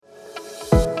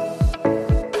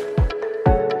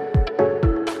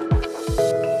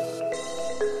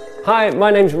Hi, my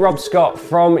name's Rob Scott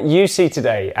from UC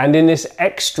Today, and in this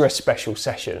extra special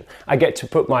session, I get to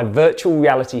put my virtual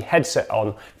reality headset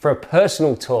on for a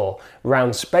personal tour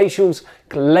around Spatial's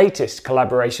latest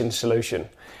collaboration solution.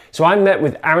 So I met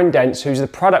with Aaron Dentz, who's the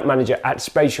product manager at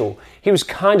Spatial. He was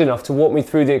kind enough to walk me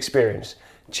through the experience.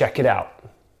 Check it out.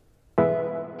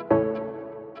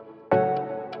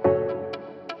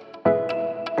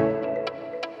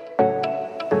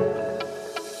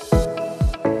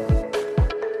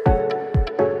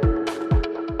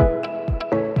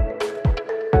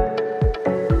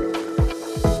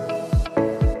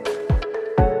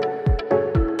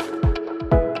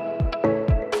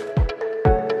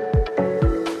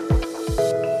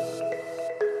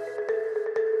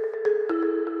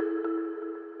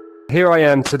 Here I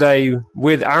am today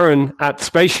with Aaron at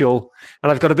Spatial,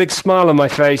 and I've got a big smile on my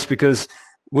face because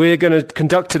we're going to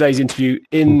conduct today's interview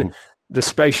in the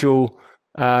Spatial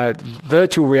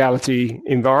virtual reality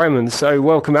environment. So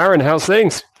welcome, Aaron. How's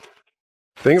things?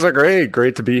 Things are great.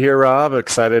 Great to be here, Rob.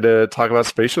 Excited to talk about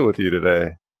Spatial with you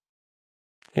today.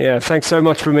 Yeah, thanks so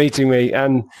much for meeting me.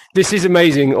 And this is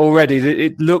amazing already.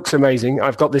 It looks amazing.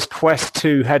 I've got this Quest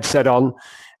 2 headset on,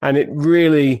 and it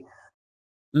really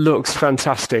looks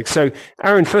fantastic. So,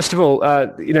 Aaron, first of all,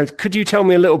 could you tell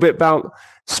me a little bit about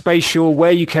Spatial,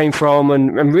 where you came from,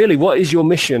 and really what is your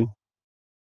mission?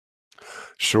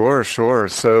 Sure.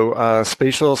 So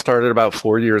Spatial started about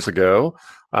 4 years ago,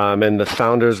 and the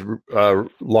founders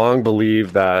long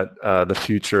believed that the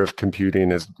future of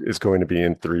computing is going to be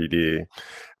in 3D.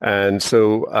 And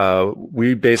so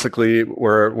we basically,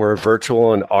 we're a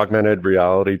virtual and augmented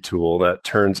reality tool that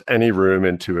turns any room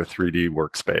into a 3D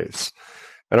workspace.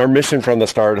 And our mission from the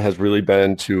start has really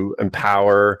been to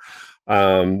empower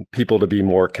people to be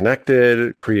more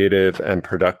connected, creative, and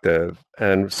productive.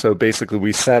 And so basically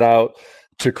we set out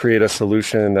to create a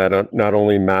solution that not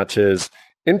only matches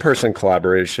in-person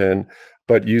collaboration,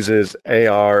 but uses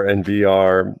AR and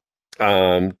VR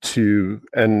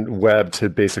and web to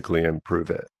basically improve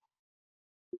it.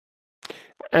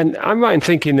 And I'm right in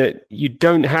thinking that you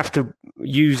don't have to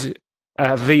use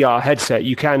a VR headset.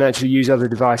 You can actually use other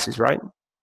devices, right?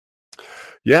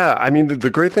 Yeah, I mean, the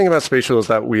great thing about Spatial is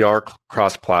that we are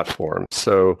cross-platform.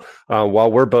 So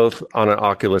while we're both on an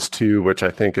Oculus 2, which I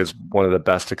think is one of the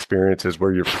best experiences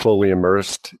where you're fully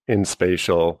immersed in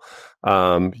Spatial,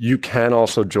 you can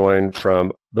also join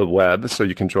from the web. So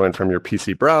you can join from your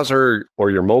PC browser or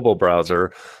your mobile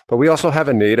browser. But we also have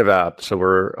a native app. So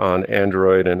we're on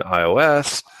Android and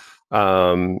iOS.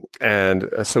 And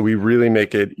so we really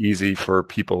make it easy for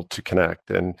people to connect.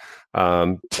 And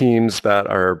teams that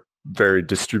are very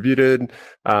distributed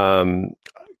some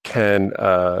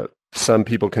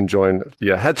people can join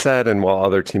via headset, and while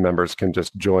other team members can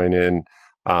just join in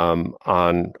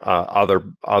on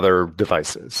other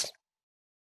devices.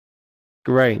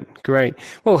 Great.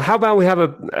 Well, how about we have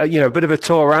a bit of a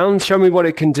tour around? Show me what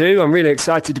it can do. I'm really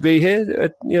excited to be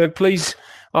here. Please,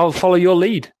 I'll follow your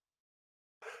lead.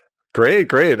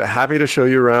 Great. Happy to show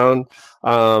you around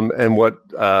and what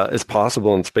is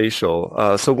possible in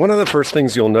Spatial. So one of the first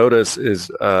things you'll notice is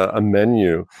a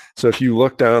menu. So if you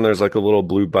look down, there's like a little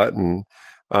blue button.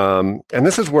 And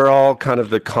this is where all kind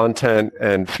of the content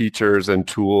and features and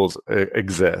tools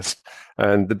exist.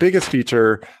 And the biggest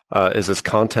feature is this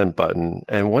content button.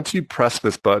 And once you press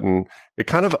this button, it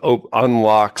kind of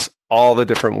unlocks all the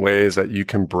different ways that you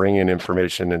can bring in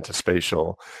information into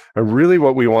Spatial. And really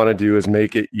what we want to do is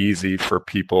make it easy for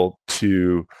people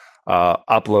to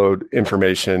upload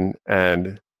information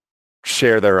and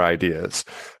share their ideas.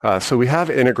 So we have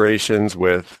integrations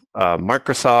with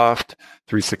Microsoft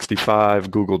 365,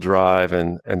 Google Drive,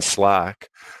 and Slack.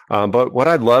 But what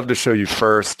I'd love to show you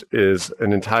first is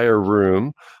an entire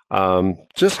room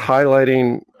just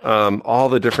highlighting all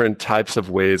the different types of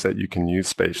ways that you can use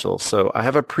Spatial. So I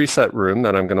have a preset room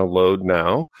that I'm going to load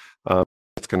now.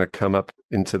 It's going to come up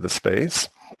into the space.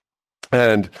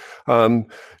 And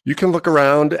you can look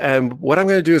around, and what I'm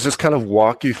going to do is just kind of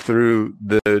walk you through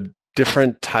the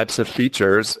different types of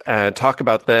features and talk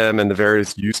about them and the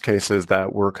various use cases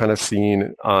that we're kind of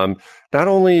seeing, not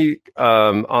only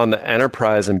on the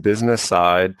enterprise and business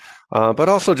side, but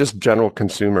also just general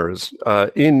consumers.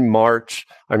 In May,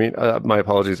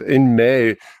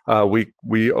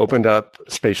 we opened up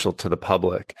Spatial to the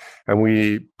public,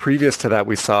 and previous to that,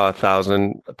 we saw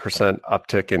 1,000%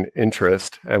 uptick in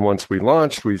interest. And once we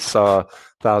launched, we saw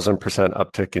 1,000%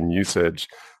 uptick in usage.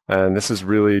 And this is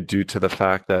really due to the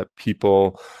fact that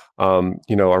people,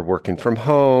 are working from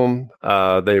home.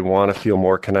 They want to feel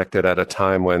more connected at a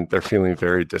time when they're feeling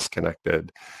very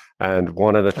disconnected. And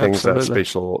one of the things that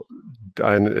Spatial,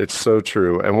 and it's so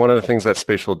true, and one of the things that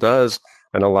Spatial does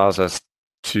and allows us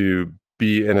to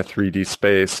be in a 3D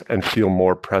space and feel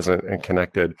more present and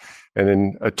connected. And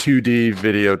in a 2D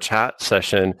video chat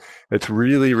session, it's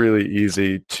really, really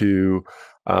easy to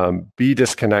be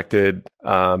disconnected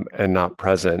and not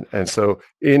present. And so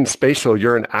in spatial,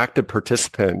 you're an active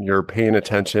participant. You're paying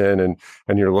attention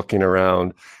and you're looking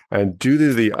around. And due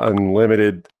to the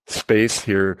unlimited space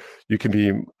here, you can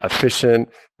be efficient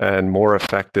and more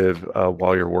effective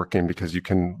while you're working because you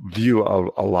can view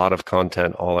a lot of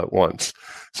content all at once.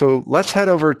 So let's head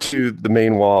over to the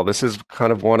main wall. This is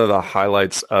kind of one of the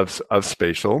highlights of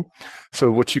spatial. So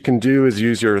what you can do is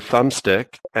use your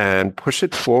thumbstick and push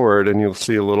it forward, and you'll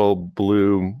see a little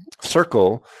blue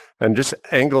circle, and just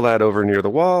angle that over near the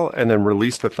wall and then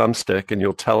release the thumbstick and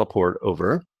you'll teleport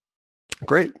over.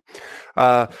 Great.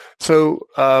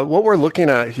 What we're looking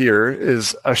at here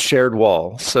is a shared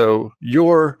wall. So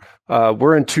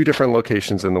we're in two different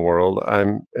locations in the world.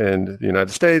 I'm in the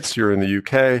United States, you're in the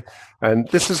UK, and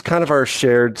this is kind of our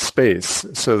shared space.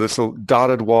 So this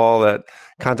dotted wall that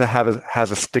kind of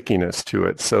has a stickiness to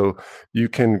it. So you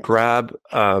can grab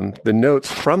the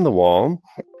notes from the wall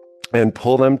and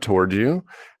pull them toward you.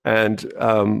 And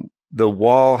the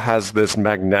wall has this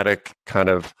magnetic kind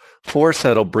of force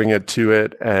that'll bring it to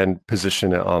it and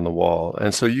position it on the wall.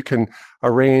 And so you can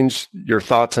arrange your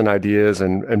thoughts and ideas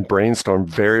and brainstorm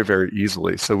very, very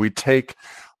easily. So we take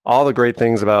all the great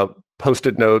things about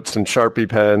Post-it notes and Sharpie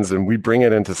pens and we bring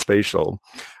it into spatial.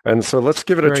 And so let's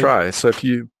give it a try. So if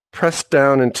you press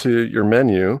down into your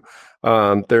menu,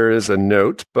 there is a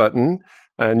note button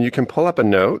and you can pull up a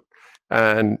note.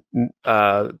 And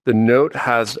the note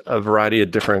has a variety of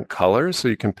different colors. So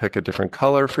you can pick a different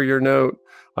color for your note.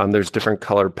 There's different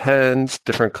colored pens,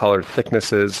 different colored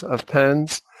thicknesses of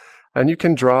pens, and you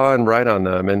can draw and write on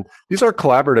them. And these are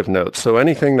collaborative notes. So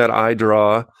anything that I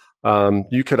draw,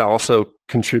 you could also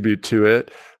contribute to it.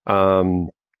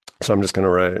 So I'm just going to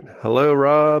write, "Hello,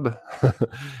 Rob,"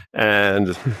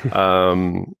 and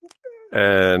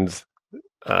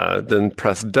then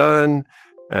press done.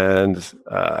 And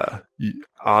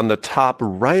on the top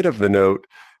right of the note,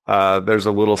 there's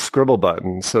a little scribble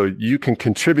button. So you can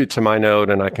contribute to my note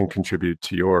and I can contribute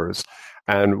to yours.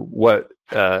 And what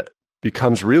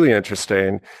becomes really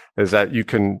interesting is that you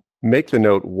can make the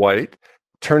note white,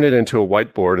 turn it into a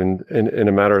whiteboard, and in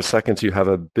a matter of seconds, you have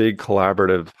a big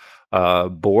collaborative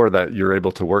board that you're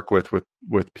able to work with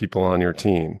people on your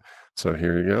team. So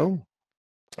here you go.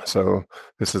 So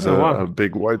this is a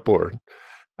big whiteboard.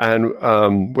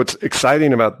 And what's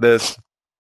exciting about this,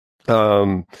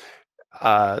 that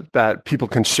people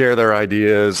can share their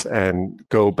ideas and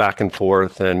go back and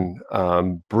forth and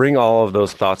bring all of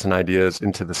those thoughts and ideas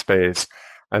into the space.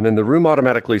 And then the room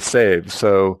automatically saves.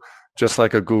 So just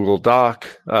like a Google Doc,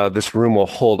 this room will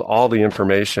hold all the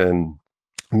information,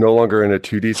 no longer in a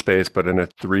 2D space, but in a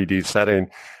 3D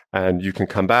setting. And you can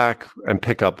come back and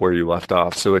pick up where you left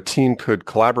off. So a team could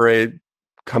collaborate,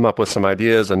 come up with some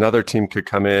ideas. Another team could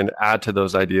come in, add to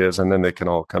those ideas, and then they can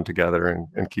all come together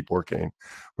and keep working,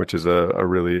 which is a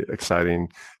really exciting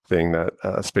thing that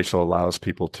spatial allows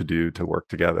people to do, to work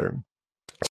together.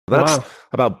 So that's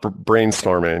about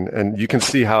brainstorming, and you can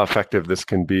see how effective this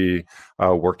can be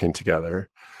working together.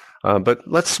 But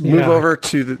let's move over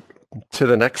to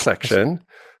the next section.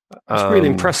 It's really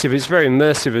impressive. It's very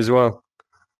immersive as well.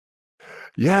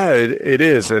 Yeah, it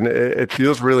is. And it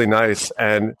feels really nice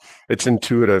and it's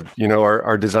intuitive.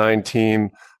 Our design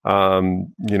team,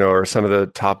 are some of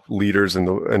the top leaders in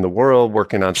the world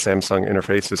working on Samsung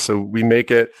interfaces. So we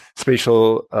make it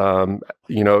spatial.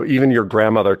 Even your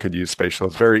grandmother could use spatial.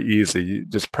 It's very easy. You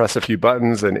just press a few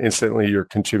buttons and instantly you're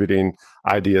contributing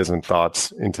ideas and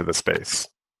thoughts into the space.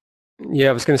 Yeah,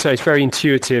 I was going to say it's very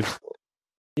intuitive.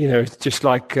 It's just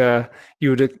like the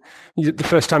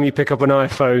first time you pick up an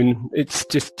iPhone, it's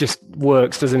just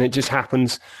works, doesn't it? Just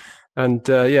happens. And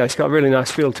it's got a really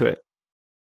nice feel to it.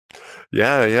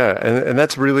 Yeah. And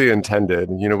that's really intended.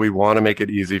 We want to make it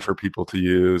easy for people to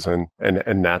use and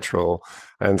natural.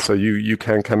 And so you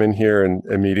can come in here and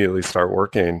immediately start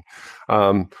working.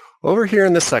 Over here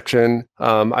in this section,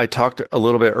 I talked a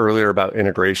little bit earlier about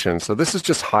integration. So this is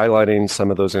just highlighting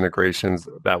some of those integrations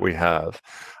that we have.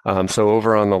 So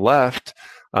over on the left,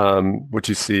 what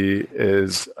you see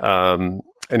is an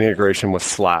integration with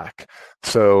Slack.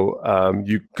 So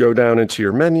you go down into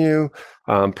your menu,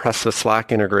 press the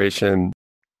Slack integration,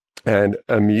 and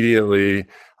immediately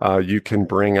you can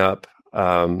bring up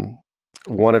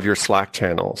one of your Slack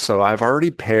channels. So I've already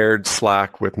paired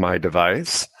Slack with my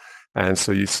device. And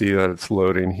so you see that it's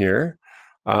loading here.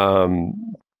 And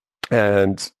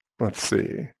let's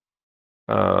see.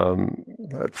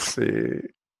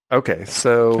 Okay,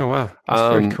 so oh wow,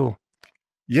 that's very cool.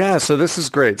 Yeah, so this is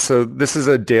great. So this is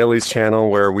a dailies channel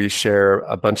where we share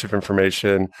a bunch of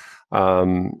information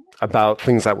about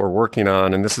things that we're working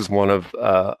on. And this is one of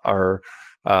our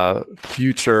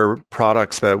future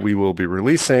products that we will be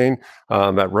releasing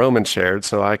that Roman shared.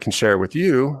 So I can share with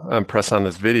you, press on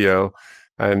this video.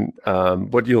 And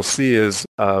what you'll see is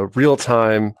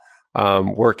real-time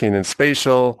working in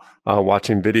spatial,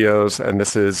 watching videos. And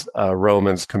this is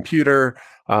Roman's computer.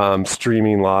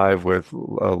 Streaming live with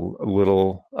a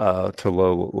little to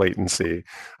low latency.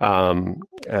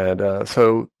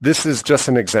 So this is just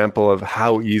an example of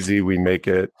how easy we make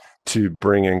it to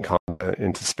bring in content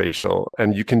into spatial.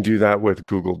 And you can do that with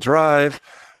Google Drive,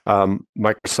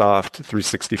 Microsoft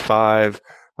 365,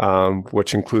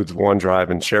 which includes OneDrive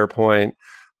and SharePoint.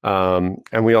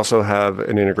 And we also have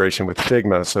an integration with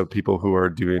Figma. So people who are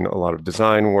doing a lot of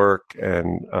design work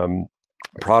and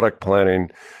product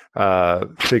planning,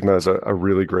 Figma is a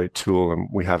really great tool, and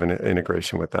we have an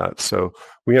integration with that. So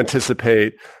we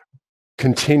anticipate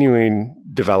continuing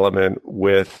development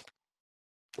with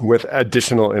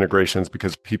additional integrations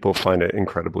because people find it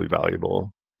incredibly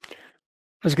valuable.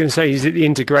 I was going to say, is it the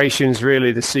integration is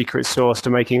really the secret sauce to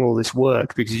making all this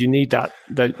work? Because you need that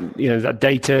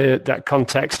data, that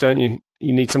context, don't you?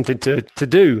 You need something to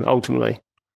do ultimately.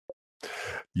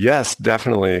 Yes,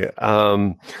 definitely.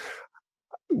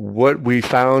 What we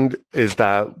found is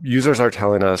that users are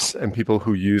telling us, and people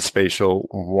who use spatial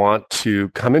want to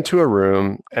come into a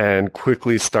room and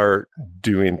quickly start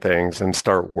doing things and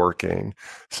start working.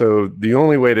 So the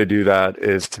only way to do that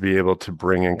is to be able to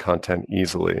bring in content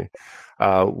easily.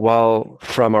 While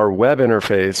from our web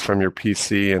interface, from your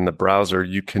PC and the browser,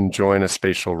 you can join a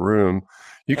spatial room,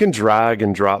 you can drag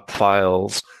and drop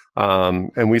files,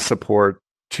 and we support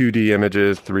 2D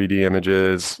images, 3D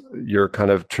images, your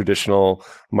kind of traditional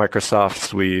Microsoft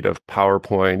suite of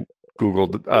PowerPoint, Google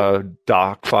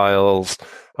Doc files,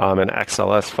 and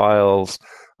XLS files.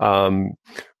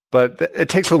 But it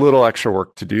takes a little extra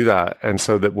work to do that. And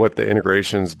so that what the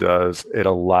integrations does, it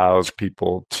allows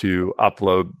people to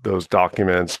upload those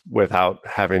documents without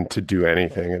having to do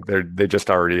anything. They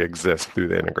just already exist through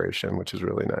the integration, which is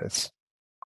really nice.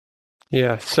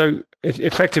 Yeah. So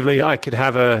effectively, I could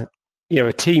have a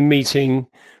team meeting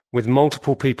with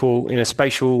multiple people in a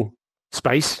spatial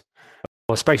space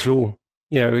or spatial,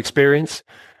 experience,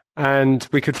 and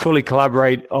we could fully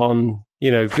collaborate on,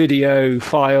 video,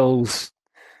 files,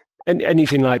 and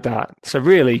anything like that. So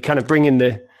really kind of bring in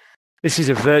this is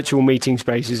a virtual meeting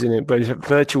space, isn't it? But it's a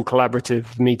virtual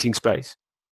collaborative meeting space.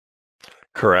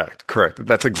 Correct.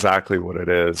 That's exactly what it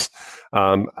is.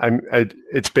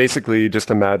 It's basically just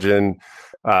imagine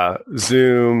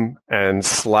Zoom and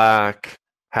Slack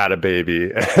had a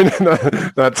baby,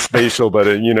 and not spatial, but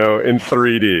in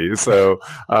 3D. So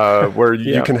where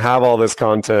you can have all this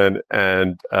content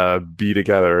and be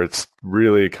together. It's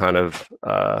really kind of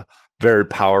very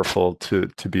powerful to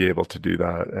be able to do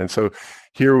that. And so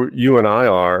here you and I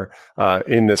are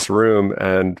in this room,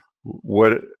 and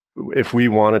what if we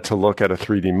wanted to look at a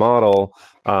 3D model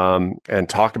and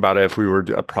talk about it? If we were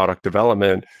a product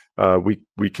development,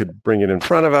 we could bring it in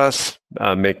front of us,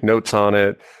 make notes on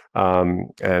it,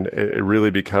 and it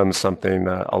really becomes something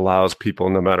that allows people,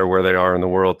 no matter where they are in the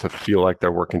world, to feel like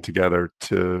they're working together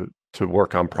to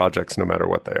work on projects, no matter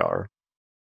what they are.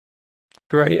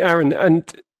 Great, Aaron,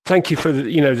 and thank you for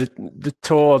the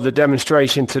tour, the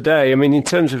demonstration today. I mean, in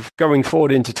terms of going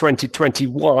forward into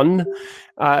 2021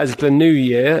 as the new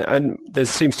year, and there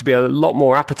seems to be a lot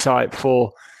more appetite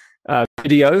for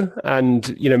video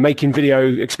and making video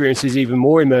experiences even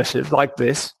more immersive like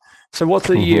this. So what's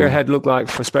the year ahead look like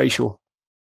for spatial?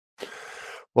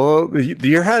 Well, the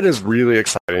year ahead is really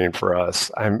exciting for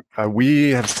us. We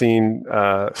have seen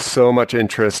so much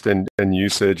interest and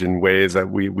usage in ways that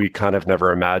we kind of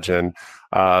never imagined.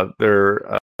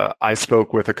 I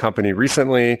spoke with a company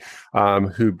recently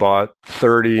who bought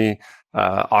 30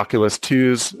 Oculus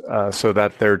 2s so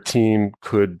that their team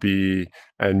could be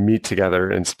and meet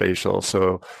together in spatial.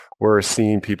 So we're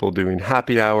seeing people doing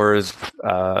happy hours,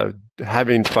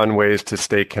 having fun ways to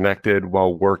stay connected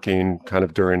while working kind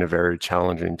of during a very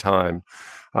challenging time.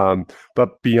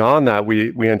 But beyond that,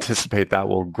 we anticipate that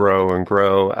will grow and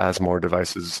grow as more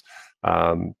devices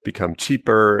become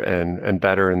cheaper and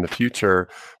better in the future.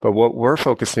 But what we're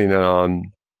focusing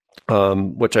on,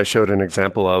 which I showed an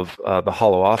example of, the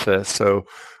HoloOffice. So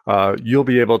you'll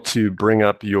be able to bring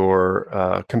up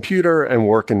your computer and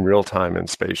work in real time in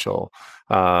spatial.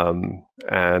 So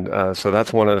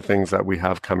that's one of the things that we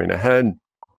have coming ahead.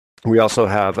 We also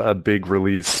have a big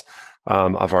release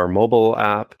of our mobile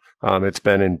app. It's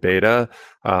been in beta,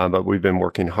 but we've been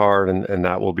working hard, and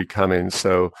that will be coming.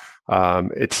 So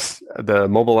it's the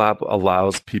mobile app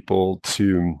allows people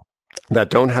that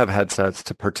don't have headsets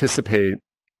to participate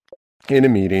in a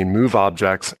meeting, move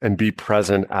objects, and be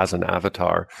present as an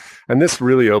avatar. And this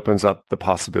really opens up the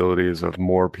possibilities of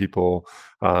more people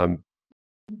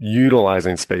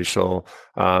utilizing spatial,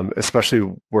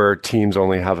 especially where teams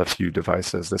only have a few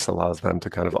devices. This allows them to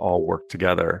kind of all work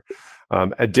together.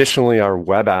 Additionally, our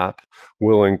web app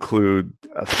will include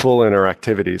full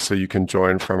interactivity, so you can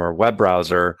join from our web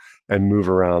browser and move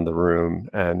around the room,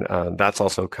 and that's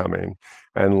also coming.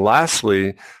 And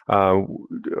lastly,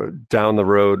 down the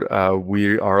road,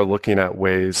 we are looking at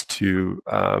ways to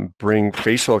bring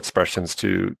facial expressions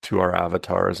to our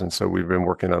avatars. And so we've been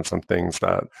working on some things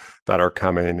that are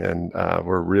coming, and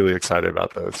we're really excited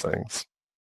about those things.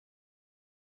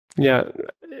 Yeah,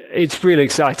 it's really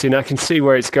exciting. I can see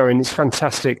where it's going. It's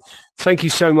fantastic. Thank you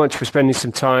so much for spending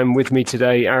some time with me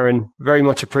today, Aaron. Very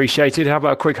much appreciated. How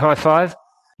about a quick high five?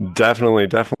 Definitely.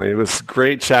 It was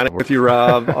great chatting with you,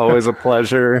 Rob. Always a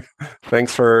pleasure.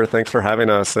 Thanks for having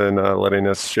us and letting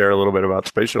us share a little bit about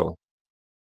spatial.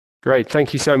 Great.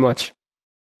 Thank you so much.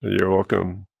 You're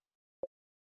welcome.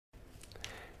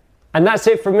 And that's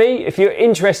it from me. If you're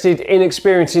interested in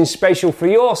experiencing spatial for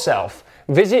yourself,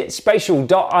 visit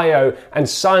spatial.io and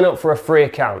sign up for a free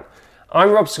account.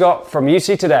 I'm Rob Scott from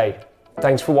UC Today.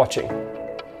 Thanks for watching.